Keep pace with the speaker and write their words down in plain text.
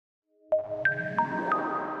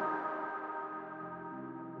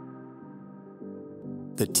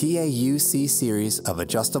The TAUC series of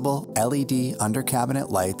adjustable LED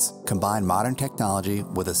under-cabinet lights combine modern technology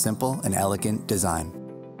with a simple and elegant design.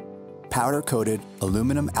 Powder-coated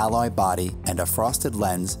aluminum alloy body and a frosted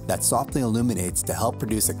lens that softly illuminates to help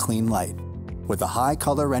produce a clean light. With a high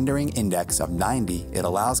color rendering index of 90, it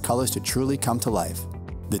allows colors to truly come to life.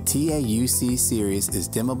 The TAUC series is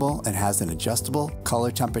dimmable and has an adjustable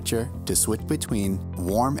color temperature to switch between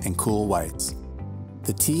warm and cool whites.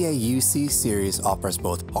 The TAUC series offers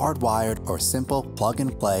both hardwired or simple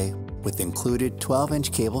plug-and-play with included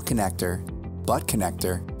 12-inch cable connector, butt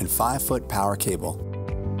connector, and 5-foot power cable.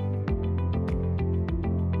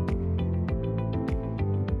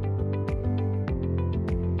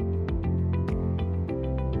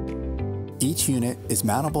 Each unit is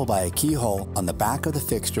mountable by a keyhole on the back of the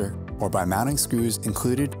fixture or by mounting screws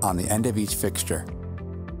included on the end of each fixture.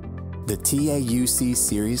 The TAUC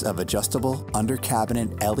series of adjustable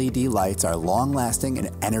under-cabinet LED lights are long-lasting and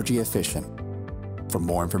energy efficient. For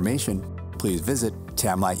more information, please visit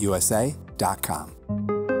tamliteusa.com.